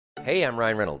Hey, I'm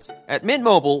Ryan Reynolds. At Mint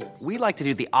Mobile, we like to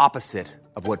do the opposite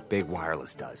of what Big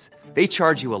Wireless does. They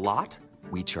charge you a lot,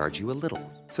 we charge you a little.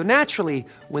 So naturally,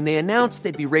 when they announced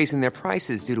they'd be raising their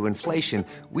prices due to inflation,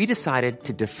 we decided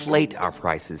to deflate our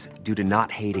prices due to not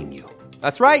hating you.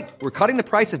 That's right. We're cutting the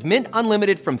price of Mint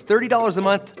Unlimited from $30 a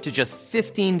month to just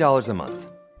 $15 a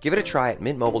month. Give it a try at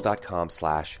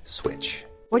mintmobile.com/switch.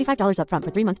 $45 up front for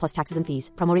 3 months plus taxes and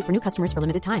fees. Promo rate for new customers for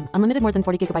limited time. Unlimited more than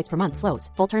 40 gigabytes per month. Slows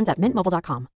full terms at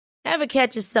mintmobile.com. Ever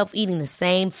catch yourself eating the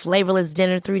same flavorless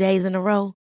dinner 3 days in a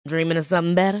row? Dreaming of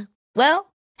something better?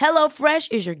 Well,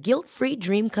 HelloFresh is your guilt-free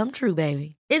dream come true,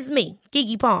 baby. It's me,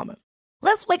 Keke Palmer.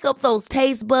 Let's wake up those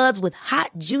taste buds with hot,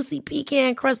 juicy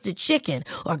pecan-crusted chicken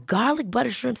or garlic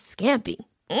butter shrimp scampi.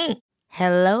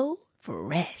 Hello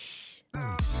Fresh.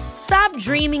 Stop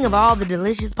dreaming of all the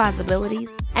delicious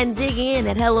possibilities and dig in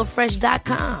at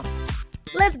HelloFresh.com.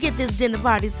 Let's get this dinner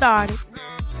party started.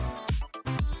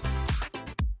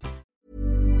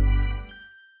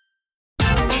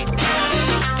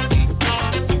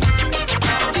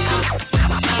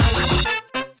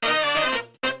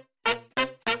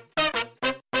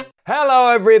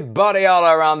 Hello everybody all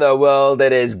around the world,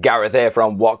 it is Gareth here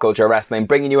from What Culture Wrestling,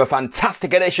 bringing you a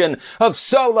fantastic edition of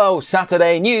Solo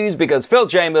Saturday News because Phil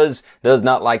Chambers does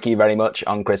not like you very much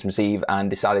on Christmas Eve and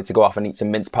decided to go off and eat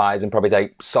some mince pies and probably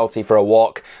take Salty for a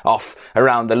walk off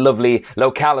around the lovely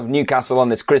locale of Newcastle on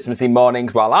this Christmassy morning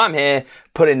while I'm here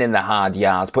putting in the hard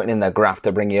yards, putting in the graft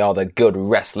to bring you all the good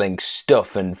wrestling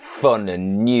stuff and fun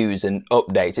and news and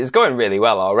updates. It's going really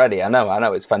well already, I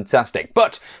know, it's fantastic.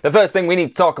 But the first thing we need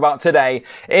to talk about today,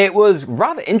 it was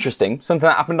rather interesting, something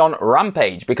that happened on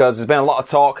Rampage, because there's been a lot of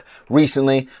talk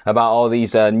recently about all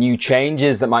these new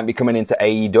changes that might be coming into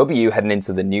AEW heading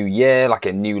into the new year, like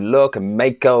a new look, a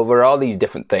makeover, all these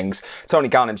different things. Tony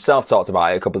Khan himself talked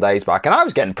about it a couple of days back, and I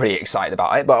was getting pretty excited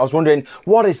about it, but I was wondering,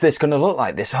 what is this going to look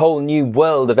like? This whole new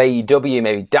world of AEW,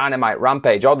 maybe Dynamite,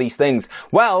 Rampage, all these things.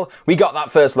 Well, we got that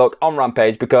first look on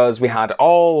Rampage because we had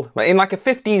all, in like a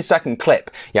 15-second clip,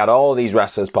 you had all these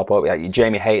wrestlers pop up. You had your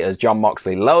Jamie Hayters, John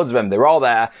Moxley, loads of them. They were all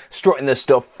there, strutting their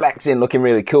stuff, flexing, looking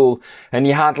really cool. And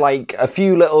you had like a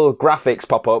few little graphics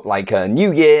pop up, like a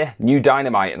new year, new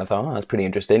Dynamite. And I thought, oh, that's pretty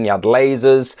interesting. You had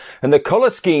lasers, and the colour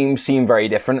scheme seemed very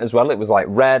different as well. It was like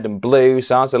red and blue,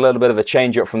 so that's a little bit of a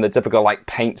change up from the typical like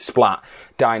paint splat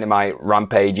Dynamite,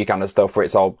 Rampagey kind of stuff where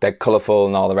it's all dead colourful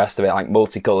and all the rest of it, like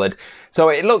multicoloured. So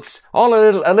it looks all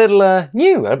a little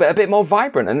new, a bit more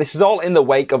vibrant. And this is all in the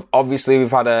wake of, obviously,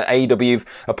 we've had AEW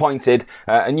appointed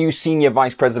a new senior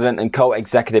vice president and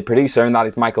co-executive producer, and that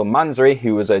is Michael Manzarek,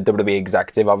 who was a WWE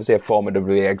executive, obviously a former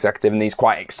WWE executive, and he's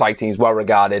quite exciting, he's well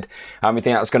regarded. And we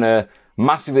think that's going to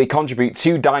massively contribute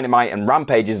to Dynamite and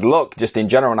Rampage's look just in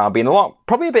general now being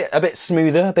probably a bit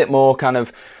smoother, a bit more kind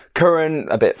of current,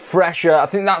 a bit fresher. I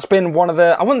think that's been one of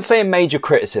the, I wouldn't say a major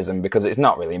criticism because it's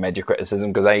not really a major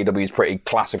criticism because AEW is pretty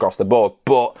class across the board,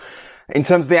 but in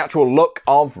terms of the actual look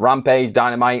of Rampage,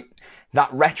 Dynamite, that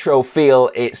retro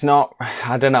feel, it's not,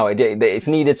 I don't know, it's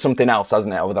needed something else,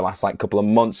 hasn't it, over the last like couple of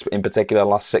months, in particular the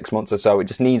last 6 months or so. It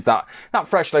just needs that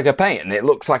fresh lick of paint, and it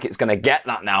looks like it's going to get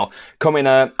that now, coming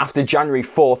after January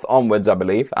 4th onwards, I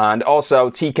believe. And also,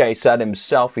 TK said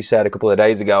himself, he said a couple of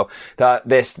days ago, that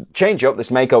this change-up,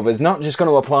 this makeover, is not just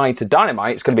going to apply to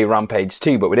Dynamite, it's going to be Rampage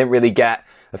too, but we didn't really get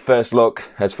the first look,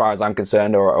 as far as I'm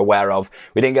concerned or aware of.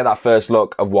 We didn't get that first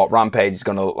look of what Rampage is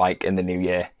going to look like in the new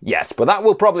year yet. But that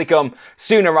will probably come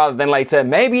sooner rather than later.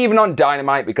 Maybe even on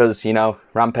Dynamite because, you know,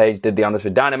 Rampage did the honors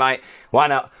for Dynamite. Why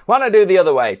not? Why not do the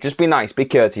other way? Just be nice, be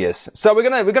courteous. So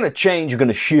we're gonna change, we're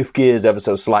gonna shift gears ever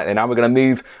so slightly now. We're gonna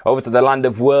move over to the land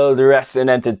of World Wrestling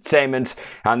Entertainment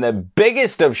and the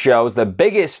biggest of shows, the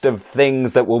biggest of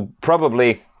things that will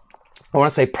probably, I want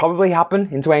to say probably happen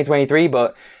in 2023,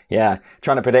 but yeah,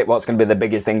 trying to predict what's going to be the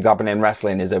biggest things happening in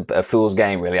wrestling is a fool's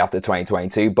game, really, after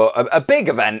 2022. But a big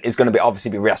event is going to be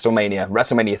obviously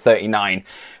WrestleMania 39.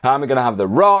 We're going to have The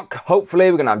Rock, hopefully.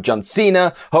 We're going to have John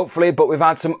Cena, hopefully. But we've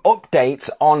had some updates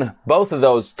on both of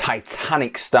those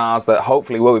titanic stars that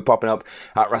hopefully will be popping up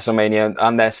at WrestleMania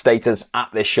and their status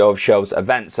at this show of shows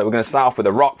event. So we're going to start off with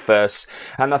The Rock first.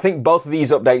 And I think both of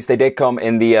these updates, they did come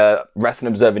in the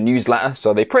Wrestling Observer newsletter.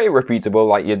 So they're pretty reputable.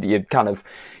 Like you kind of,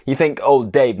 you think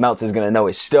old Dave Meltzer's going to know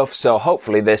his stuff, so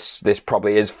hopefully this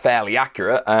probably is fairly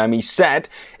accurate. He said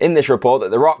in this report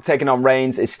that The Rock taking on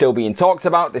Reigns is still being talked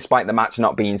about, despite the match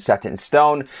not being set in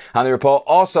stone. And the report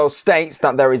also states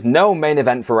that there is no main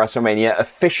event for WrestleMania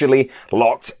officially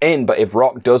locked in. But if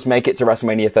Rock does make it to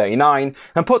WrestleMania 39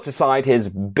 and puts aside his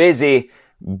busy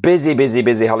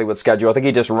busy Hollywood schedule. I think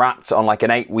he just wrapped on like an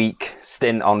 8-week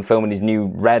stint on filming his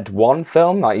new Red One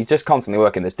film. Like, he's just constantly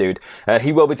working, this dude.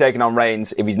 He will be taking on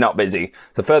Reigns if he's not busy.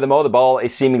 So furthermore, the ball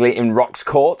is seemingly in Rock's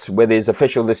court, with his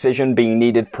official decision being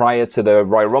needed prior to the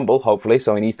Royal Rumble, hopefully.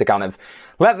 So he needs to kind of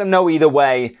let them know either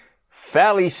way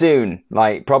fairly soon,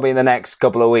 like probably in the next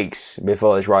couple of weeks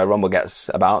before this Royal Rumble gets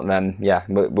about. And then, yeah,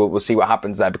 we'll see what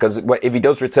happens there. Because if he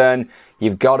does return,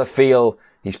 you've got to feel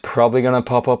he's probably going to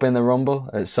pop up in the Rumble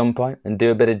at some point and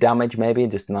do a bit of damage, maybe,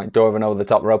 just like driving over the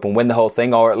top rope and win the whole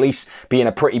thing, or at least be in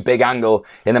a pretty big angle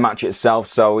in the match itself.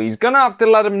 So he's going to have to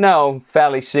let him know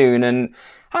fairly soon. And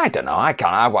I don't know,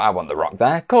 I want The Rock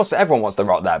there. Of course, everyone wants The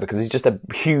Rock there because he's just a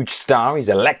huge star. He's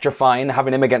electrifying.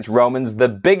 Having him against Roman's the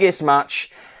biggest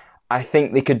match I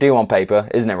think they could do on paper,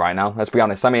 isn't it, right now? Let's be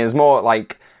honest. I mean, it's more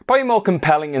like, probably more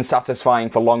compelling and satisfying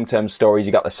for long-term stories.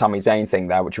 You got the Sami Zayn thing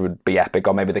there, which would be epic,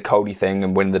 or maybe the Cody thing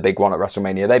and win the big one at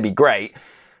WrestleMania. They'd be great.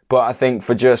 But I think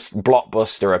for just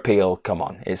blockbuster appeal, come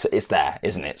on, it's there,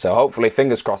 isn't it? So hopefully,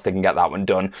 fingers crossed, they can get that one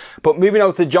done. But moving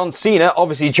over to John Cena,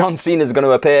 obviously John Cena's going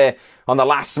to appear on the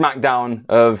last SmackDown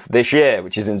of this year,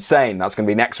 which is insane. That's going to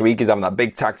be next week. He's having that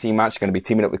big tag team match. He's going to be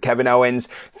teaming up with Kevin Owens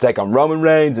to take on Roman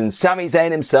Reigns and Sami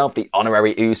Zayn himself, the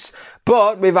honorary Uce.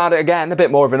 But we've had, again, a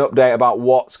bit more of an update about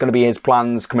what's going to be his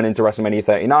plans coming into WrestleMania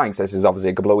 39. So this is obviously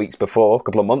a couple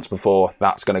of months before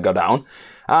that's going to go down.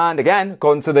 And again,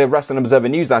 according to the Wrestling Observer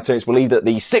newsletter, it's believed that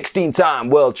the 16-time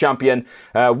world champion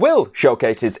will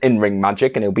showcase his in-ring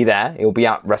magic, and he'll be there. He'll be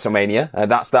at WrestleMania.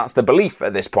 That's the belief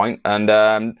at this point.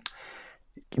 And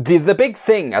the big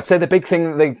thing, I'd say the big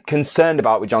thing that they're concerned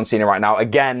about with John Cena right now,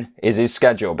 again, is his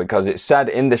schedule, because it said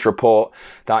in this report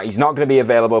that he's not going to be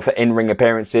available for in-ring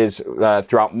appearances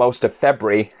throughout most of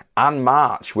February and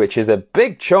March, which is a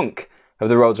big chunk of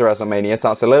the road to WrestleMania. So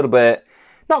that's a little bit,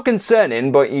 not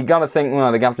concerning, but you got to think, well,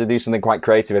 they're going to have to do something quite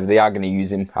creative if they are going to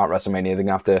use him at WrestleMania. They're going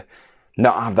to have to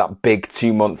not have that big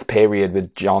 2-month period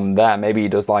with John there. Maybe he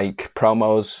does like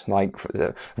promos, like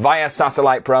via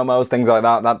satellite promos, things like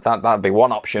that. That'd be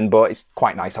one option, but it's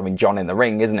quite nice having John in the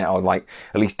ring, isn't it? Or like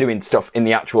at least doing stuff in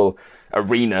the actual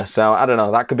arena. So I don't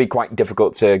know, that could be quite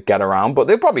difficult to get around, but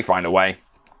they'll probably find a way.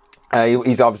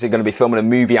 He's obviously going to be filming a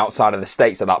movie outside of the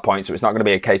States at that point, so it's not going to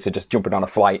be a case of just jumping on a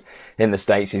flight in the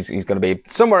States. He's going to be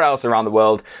somewhere else around the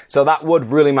world. So that would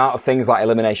rule him out of things like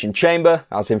Elimination Chamber,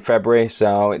 as in February.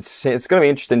 So it's going to be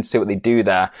interesting to see what they do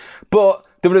there. But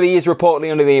WWE is reportedly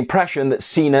under the impression that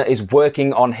Cena is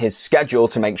working on his schedule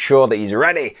to make sure that he's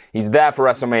ready. He's there for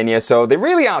WrestleMania. So they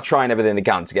really are trying everything they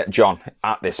can to get John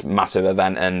at this massive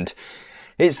event, and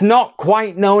it's not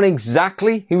quite known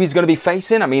exactly who he's going to be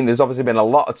facing. I mean, there's obviously been a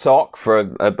lot of talk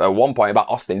at one point about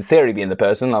Austin Theory being the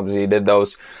person. Obviously, he did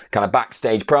those kind of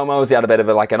backstage promos. He had a bit of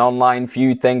an online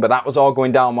feud thing, but that was all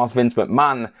going down whilst Vince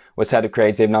McMahon was head of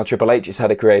creative. Now Triple H is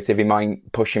head of creative. He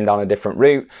might push him down a different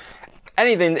route.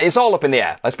 Anything, it's all up in the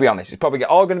air. Let's be honest. It's probably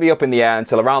all going to be up in the air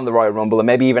until around the Royal Rumble, and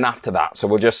maybe even after that. So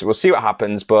we'll see what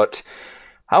happens, but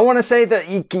I want to say that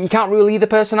you can't rule either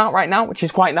person out right now, which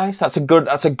is quite nice. That's a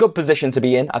good position to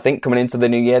be in, I think, coming into the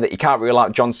new year, that you can't rule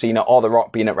out John Cena or The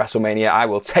Rock being at WrestleMania. I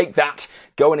will take that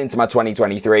going into my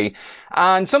 2023.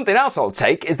 And something else I'll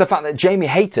take is the fact that Jamie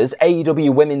Hayter's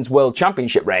AEW Women's World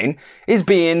Championship reign is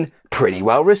being pretty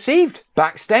well received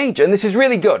backstage. And this is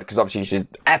really good, because obviously she's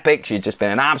epic. She's just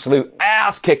been an absolute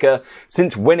ass kicker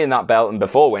since winning that belt and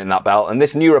before winning that belt. And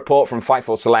this new report from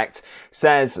Fightful Select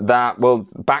says that, well,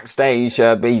 backstage,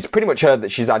 he's pretty much heard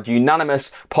that she's had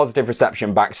unanimous positive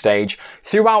reception backstage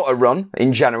throughout her run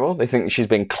in general. They think she's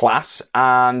been class,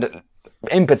 and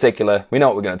in particular, we know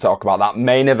what we're going to talk about, that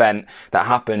main event that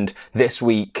happened this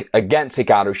week against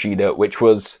Hikaru Shida, which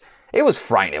was, it was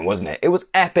frightening, wasn't it? It was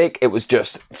epic. It was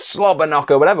just slobber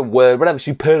knocker, whatever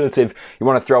superlative you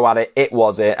want to throw at it, it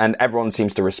was it. And everyone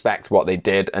seems to respect what they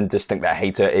did and just think that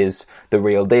Hayter is the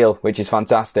real deal, which is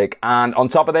fantastic. And on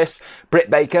top of this, Britt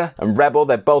Baker and Rebel,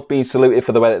 they're both being saluted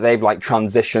for the way that they've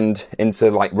transitioned into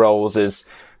roles as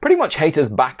pretty much Hayter's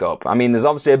backup. I mean, there's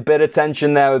obviously a bit of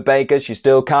tension there with Baker. She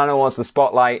still kind of wants the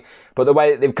spotlight, but the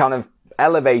way that they've kind of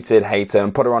elevated Hayter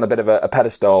and put her on a bit of a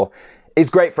pedestal is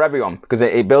great for everyone, because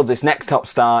it builds this next top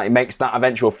star. It makes that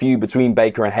eventual feud between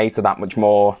Baker and Hayter that much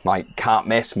more can't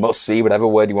miss, must see, whatever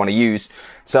word you want to use.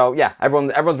 So yeah,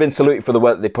 everyone's been saluted for the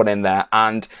work that they put in there.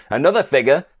 And another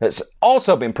figure that's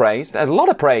also been praised, a lot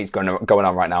of praise going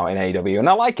on right now in AEW, and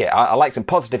I like it. I like some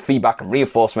positive feedback and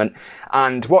reinforcement.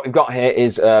 And what we've got here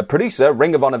is producer,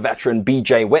 Ring of Honor veteran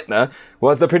BJ Whitmer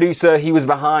was the producer. He was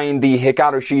behind the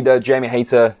Hikaru Shida Jamie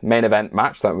Hayter main event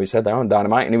match that we said there on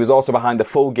Dynamite, and he was also behind the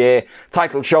Full Gear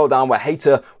title showdown where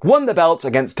Hayter won the belt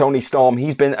against Tony Storm.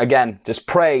 He's been, again, just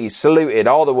praised, saluted,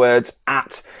 all the words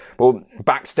at, well,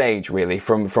 backstage really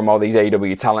from all these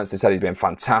AEW talents. They said he's been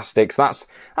fantastic. So that's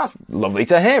lovely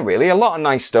to hear, really. A lot of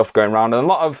nice stuff going around and a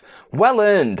lot of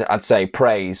well-earned, I'd say,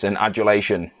 praise and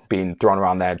adulation being thrown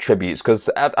around there, tributes, because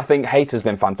I think Hayter's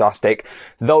been fantastic.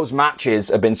 Those matches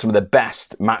have been some of the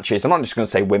best matches. I'm not just going to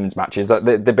say women's matches.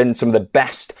 They've been some of the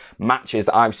best matches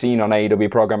that I've seen on AEW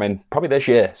programming probably this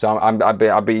year. So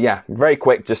I'd be very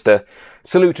quick just to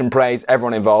salute and praise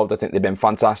everyone involved. I think they've been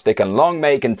fantastic, and long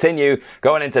may it continue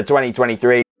going into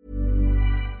 2023.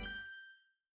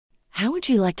 How would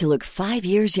you like to look 5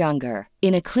 years younger?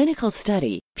 In a clinical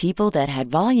study, people that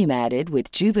had volume added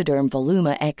with Juvederm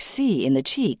Voluma XC in the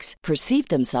cheeks perceived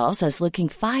themselves as looking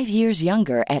 5 years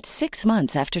younger at 6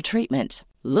 months after treatment.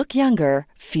 Look younger,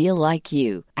 feel like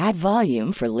you. Add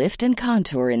volume for lift and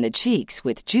contour in the cheeks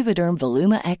with Juvederm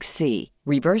Voluma XC.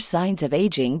 Reverse signs of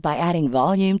aging by adding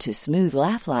volume to smooth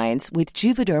laugh lines with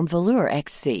Juvederm Volure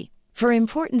XC. For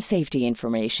important safety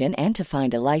information and to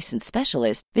find a licensed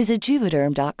specialist, visit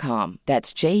Juvederm.com.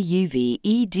 That's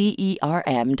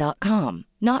JUVEDERM.com.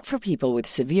 Not for people with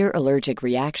severe allergic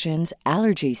reactions,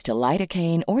 allergies to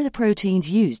lidocaine, or the proteins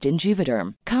used in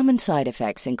Juvederm. Common side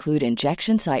effects include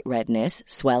injection site redness,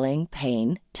 swelling,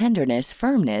 pain, tenderness,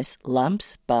 firmness,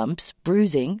 lumps, bumps,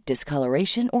 bruising,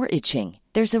 discoloration, or itching.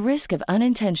 There's a risk of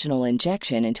unintentional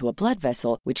injection into a blood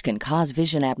vessel, which can cause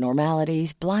vision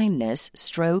abnormalities, blindness,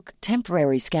 stroke,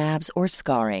 temporary scabs, or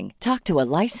scarring. Talk to a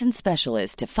licensed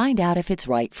specialist to find out if it's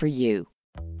right for you.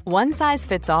 One size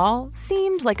fits all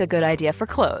seemed like a good idea for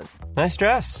clothes. Nice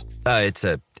dress. It's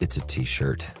a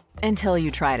t-shirt. Until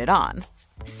you tried it on.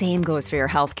 Same goes for your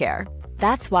healthcare.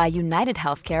 That's why United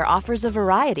Healthcare offers a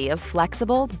variety of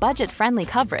flexible, budget-friendly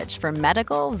coverage for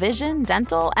medical, vision,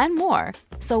 dental, and more.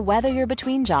 So whether you're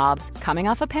between jobs, coming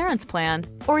off a parent's plan,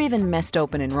 or even missed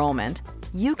open enrollment,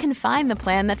 you can find the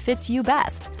plan that fits you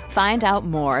best. Find out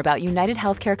more about United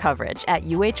Healthcare coverage at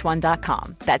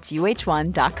UH1.com. That's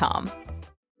UH1.com.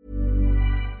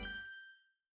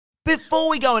 Before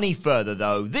we go any further,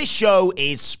 though, this show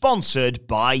is sponsored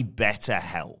by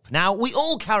BetterHelp. Now, we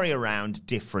all carry around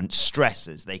different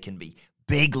stressors. They can be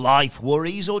big life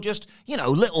worries or just,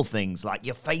 little things like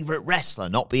your favorite wrestler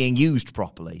not being used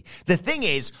properly. The thing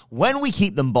is, when we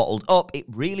keep them bottled up, it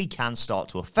really can start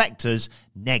to affect us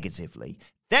negatively.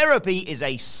 Therapy is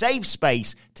a safe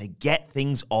space to get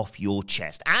things off your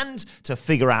chest and to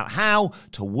figure out how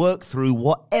to work through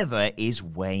whatever is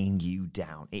weighing you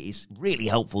down. It is really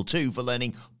helpful too for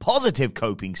learning positive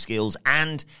coping skills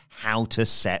and how to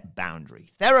set boundaries.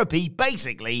 Therapy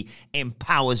basically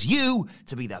empowers you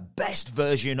to be the best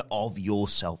version of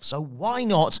yourself. So why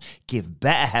not give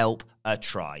BetterHelp a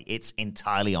try? It's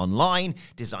entirely online,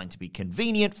 designed to be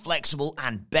convenient, flexible,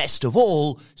 and best of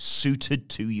all, suited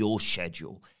to your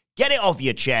schedule. Get it off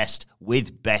your chest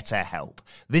with BetterHelp.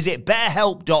 Visit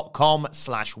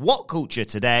betterhelp.com/whatculture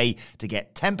today to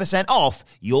get 10% off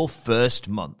your first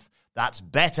month. That's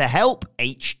BetterHelp,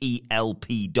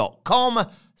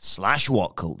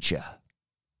 HELP.com/whatculture.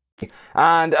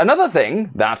 And another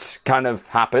thing that kind of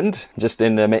happened just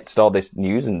in the midst of all this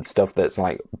news and stuff that's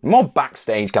like more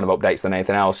backstage kind of updates than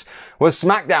anything else was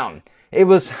SmackDown. It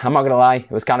was, I'm not going to lie,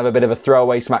 it was kind of a bit of a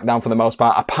throwaway SmackDown for the most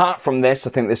part. Apart from this,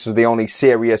 I think this was the only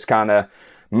serious kind of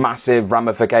massive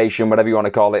ramification, whatever you want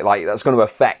to call it, like that's going to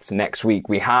affect next week.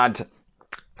 We had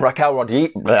Raquel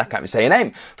Rodriguez, I can't even say her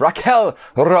name. Raquel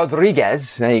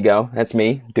Rodriguez, there you go, that's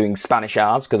me doing Spanish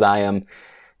R's because I am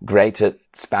great at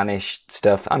Spanish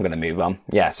stuff. I'm going to move on.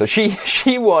 Yeah, so she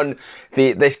won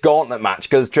this gauntlet match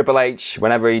because Triple H,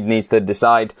 whenever he needs to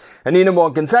decide a new number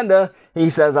one contender, he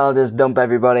says, I'll just dump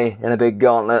everybody in a big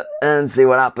gauntlet and see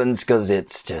what happens because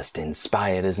it's just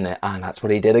inspired, isn't it? And that's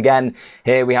what he did again.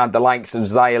 Here we had the likes of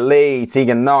Xia Li,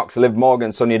 Tegan Nox, Liv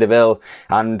Morgan, Sonya Deville,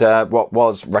 and what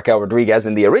was Raquel Rodriguez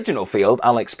in the original field.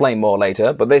 I'll explain more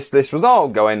later. But this was all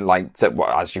going like,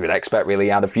 as you would expect, really.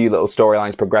 You had a few little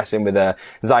storylines progressing with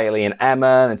Xia Li and Emma.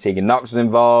 Shayna, and Tegan Nox was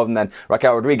involved, and then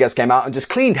Raquel Rodriguez came out and just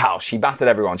cleaned house. She battered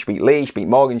everyone. She beat Lee, she beat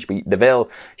Morgan, she beat Deville.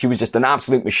 She was just an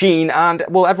absolute machine, and,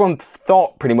 well, everyone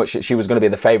thought pretty much that she was going to be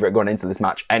the favourite going into this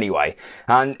match anyway.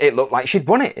 And it looked like she'd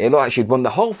won it. It looked like she'd won the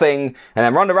whole thing, and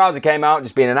then Ronda Rousey came out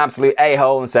just being an absolute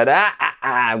a-hole and said,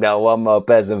 I've got one more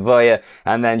person for you.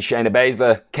 And then Shayna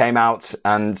Baszler came out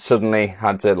and suddenly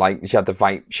she had to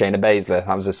fight Shayna Baszler.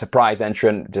 That was a surprise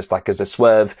entrant, just like as a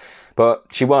swerve. But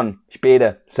she won. She beat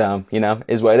her. So,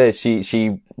 is what it is.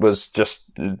 She was just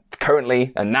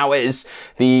currently, and now is,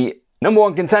 the number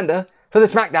one contender for the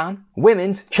SmackDown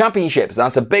Women's Championships.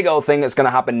 That's a big old thing that's going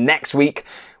to happen next week,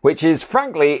 which is,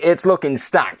 frankly, it's looking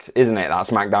stacked, isn't it? That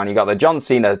SmackDown. You got the John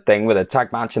Cena thing with a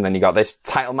tag match, and then you got this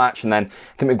title match, and then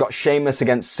I think we've got Sheamus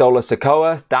against Solo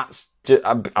Sikoa. That's just,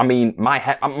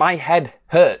 my head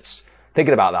hurts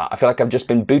thinking about that. I feel like I've just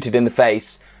been booted in the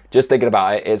face just thinking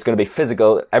about it. It's going to be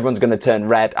physical. Everyone's going to turn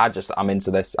red. I'm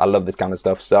into this. I love this kind of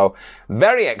stuff. So,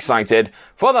 very excited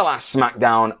for the last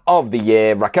SmackDown of the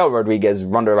year. Raquel Rodriguez,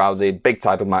 Ronda Rousey, big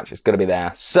title match. It's going to be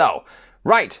there. So,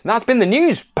 right, that's been the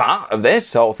news part of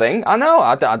this whole thing. I know,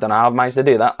 I don't know how I've managed to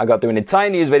do that. I got to do an entire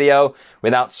news video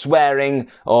without swearing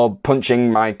or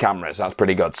punching my cameras. That's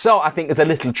pretty good. So I think there's a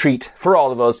little treat for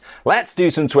all of us. Let's do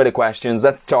some Twitter questions.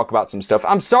 Let's talk about some stuff.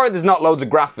 I'm sorry there's not loads of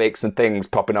graphics and things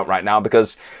popping up right now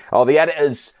because all the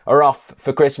editors are off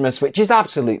for Christmas, which is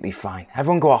absolutely fine.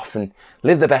 Everyone go off and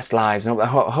live their best lives. I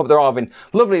hope they're all having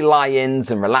lovely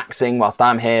lie-ins and relaxing whilst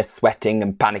I'm here sweating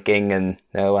and panicking and,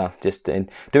 just doing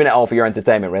it all for your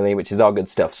entertainment, really, which is all good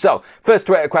stuff. So, first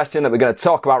Twitter question that we're going to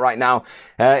talk about right now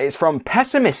is from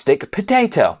Pessimistic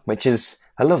Potato, which is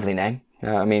a lovely name.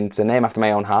 It's a name after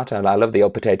my own heart, and I love the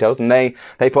old potatoes. And they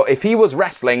put, if he was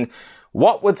wrestling,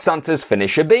 what would Santa's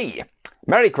finisher be?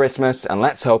 Merry Christmas, and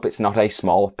let's hope it's not a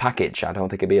small package. I don't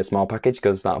think it'd be a small package,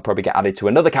 because that'll probably get added to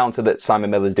another counter that Simon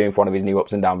Miller's doing for one of his new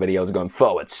ups and down videos going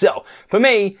forward. So, for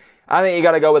me, I think you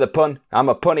gotta go with a pun. I'm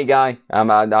a punny guy. I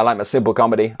like my simple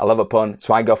comedy. I love a pun.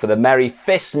 So I go for the Merry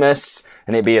Fistmas,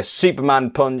 and it'd be a Superman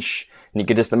punch. And you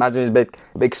could just imagine his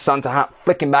big Santa hat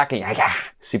flicking back, and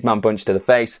Superman punch to the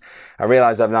face. I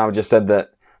realise I've now just said that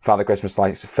Father Christmas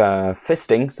likes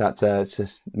fisting, so let's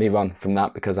just move on from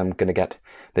that because I'm going to get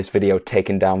this video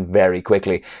taken down very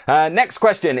quickly. Next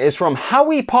question is from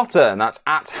Howie Potter, and that's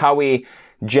at Howie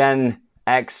Gen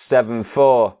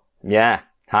X74. Yeah.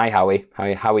 Hi, Howie.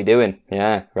 How we doing?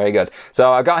 Yeah, very good.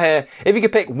 So I got here, if you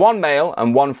could pick one male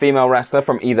and one female wrestler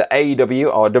from either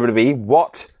AEW or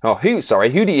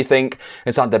WWE, who do you think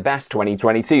has had the best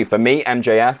 2022? For me,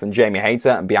 MJF and Jamie Hayter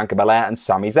and Bianca Belair and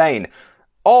Sami Zayn.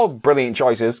 All brilliant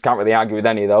choices. Can't really argue with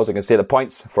any of those. I can see the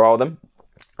points for all of them.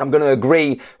 I'm going to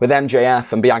agree with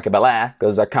MJF and Bianca Belair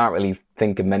because I can't really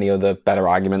think of many other better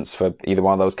arguments for either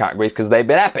one of those categories because they've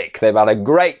been epic. They've had a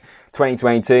great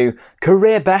 2022,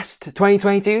 career best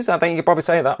 2022s. I think you could probably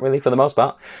say that really for the most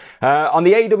part. On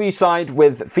the AEW side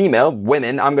with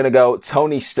women, I'm going to go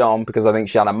Toni Storm because I think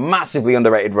she had a massively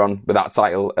underrated run with that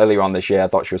title earlier on this year. I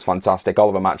thought she was fantastic. All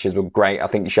of her matches were great. I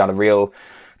think she had a real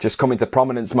just come into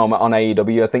prominence moment on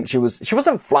AEW. I think she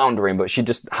wasn't floundering, but she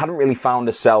just hadn't really found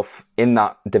herself in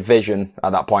that division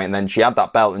at that point. And then she had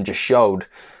that belt and just showed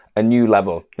a new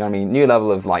level. You know what I mean? New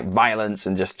level of like violence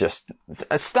and just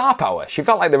a star power. She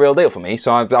felt like the real deal for me.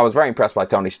 So I was very impressed by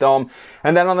Toni Storm.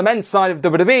 And then on the men's side of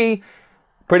WWE,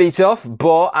 pretty tough,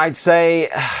 but I'd say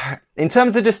in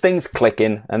terms of just things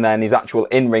clicking and then his actual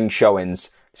in-ring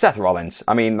showings, Seth Rollins.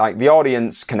 I mean, like the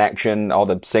audience connection, or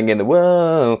the singing, the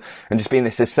whoa, and just being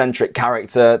this eccentric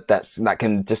character that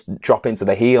can just drop into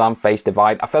the heel and face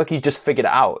divide. I feel like he's just figured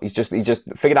it out. He's just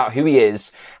figured out who he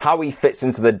is, how he fits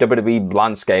into the WWE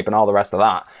landscape and all the rest of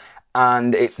that.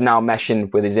 And it's now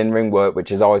meshing with his in-ring work, which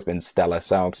has always been stellar.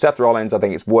 So Seth Rollins, I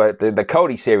think it's worth, the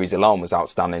Cody series alone was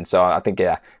outstanding. So I think,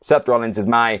 Seth Rollins is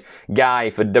my guy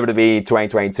for WWE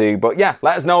 2022. But yeah,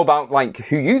 let us know about like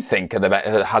who you think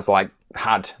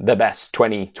had the best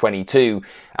 2022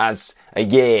 as a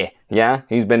year. Yeah,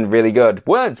 he's been really good.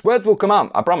 Words will come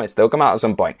out. I promise they'll come out at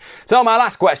some point. So my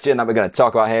last question that we're going to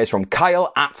talk about here is from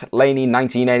Kyle at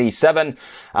Laney1987.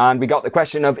 And we got the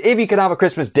question of, if you could have a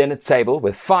Christmas dinner table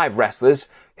with 5 wrestlers,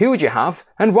 who would you have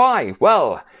and why?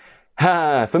 Well,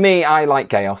 for me, I like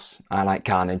chaos, I like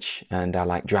carnage, and I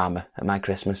like drama at my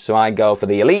Christmas. So I go for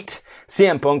the Elite,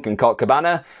 CM Punk and Colt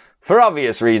Cabana. For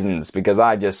obvious reasons, because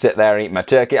I just sit there and eat my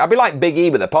turkey. I'd be like Big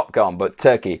E with the popcorn, but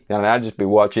turkey. You know, I'd just be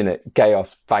watching it,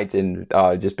 chaos, fighting.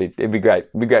 Oh, it'd be great.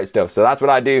 It'd be great stuff. So that's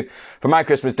what I do for my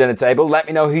Christmas dinner table. Let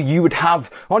me know who you would have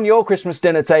on your Christmas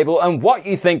dinner table and what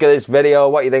you think of this video,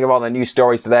 what you think of all the news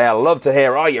stories today. I love to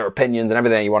hear all your opinions and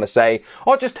everything you want to say,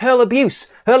 or just hurl abuse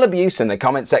in the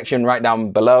comment section right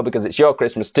down below, because it's your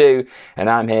Christmas too, and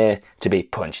I'm here to be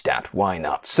punched at. Why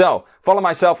not? So, follow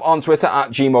myself on Twitter at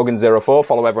gmorgan04.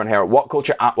 Follow everyone here at What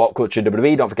Culture at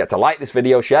WhatCultureWB. Don't forget to like this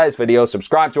video, share this video,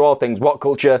 subscribe to all things What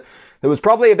Culture. There was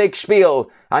probably a big spiel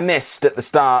I missed at the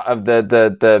start of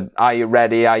the Are you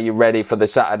ready for the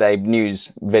Saturday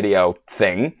news video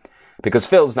thing, because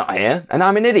Phil's not here and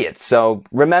I'm an idiot. So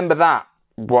remember that,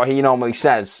 what he normally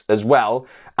says as well,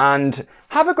 and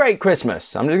have a great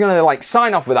Christmas. I'm just going to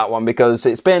sign off with that one, because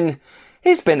it's been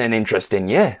an interesting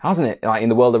year, hasn't it? Like in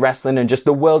the world of wrestling and just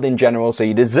the world in general. So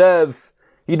you deserve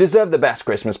the best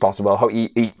Christmas possible. I hope you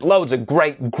eat loads of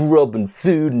great grub and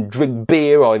food and drink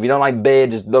beer, or if you don't like beer,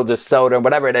 just loads of soda and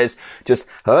whatever it is. Just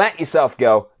let yourself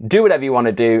go. Do whatever you want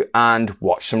to do and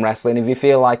watch some wrestling if you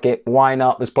feel like it. Why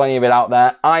not? There's plenty of it out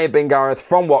there. I have been Gareth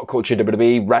from What Culture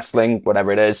WWE, wrestling,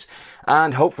 whatever it is.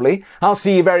 And hopefully I'll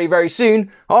see you very, very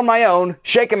soon on my own,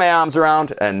 shaking my arms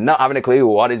around and not having a clue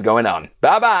what is going on.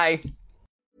 Bye-bye.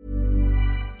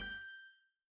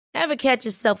 Ever catch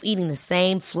yourself eating the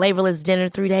same flavorless dinner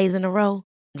 3 days in a row?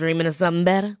 Dreaming of something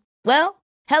better? Well,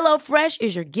 HelloFresh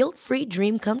is your guilt-free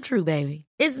dream come true, baby.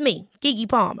 It's me, Keke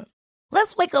Palmer.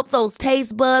 Let's wake up those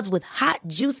taste buds with hot,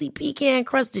 juicy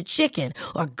pecan-crusted chicken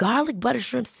or garlic butter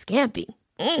shrimp scampi.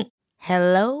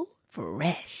 Hello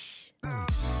Fresh.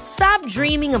 Stop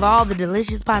dreaming of all the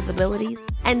delicious possibilities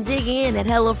and dig in at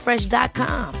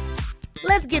HelloFresh.com.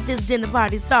 Let's get this dinner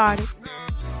party started.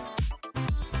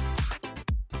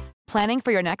 Planning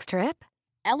for your next trip?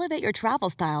 Elevate your travel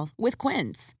style with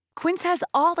Quince. Quince has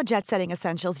all the jet-setting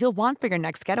essentials you'll want for your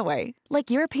next getaway, like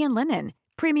European linen,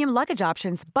 premium luggage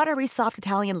options, buttery soft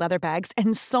Italian leather bags,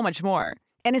 and so much more.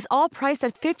 And is all priced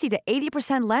at 50 to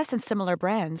 80% less than similar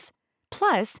brands.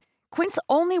 Plus, Quince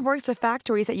only works with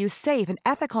factories that use safe and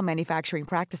ethical manufacturing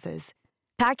practices.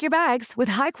 Pack your bags with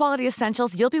high-quality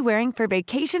essentials you'll be wearing for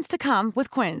vacations to come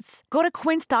with Quince. Go to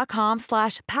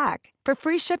quince.com/pack for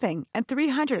free shipping and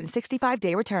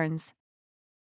 365-day returns.